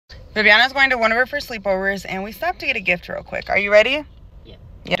Viviana's going to one of her first sleepovers, and we stopped to get a gift real quick. Are you ready? Yeah.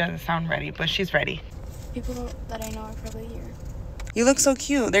 Yeah, doesn't sound ready, but she's ready. People that I know are probably here. You look so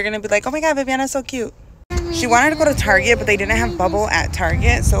cute. They're going to be like, oh my God, Viviana's so cute. She wanted to go to Target, but they didn't have Bubble at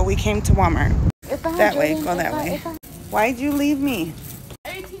Target, so we came to Walmart. That way, go that way. Why'd you leave me?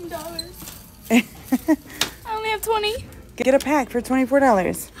 $18. I only have 20. Get a pack for $24. I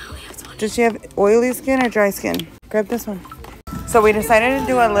only have 20. Does she have oily skin or dry skin? Grab this one. So we decided to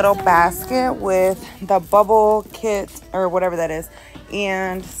do a little basket with the Bubble kit, or whatever that is,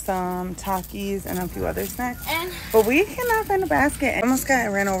 and some Takis and a few other snacks. But we cannot find a basket. I almost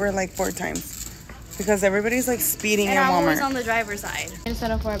got ran over like 4 times because everybody's like speeding in I'm Walmart. always on the driver's side. I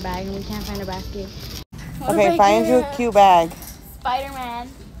set up for a bag and we can't find a basket. Okay, find you a cute bag. Spider-Man.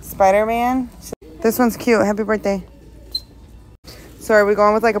 Spider-Man. This one's cute. Happy birthday. So are we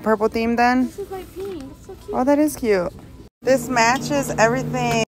going with like a purple theme then? This is my pink. It's so cute. Oh, that is cute. This matches everything.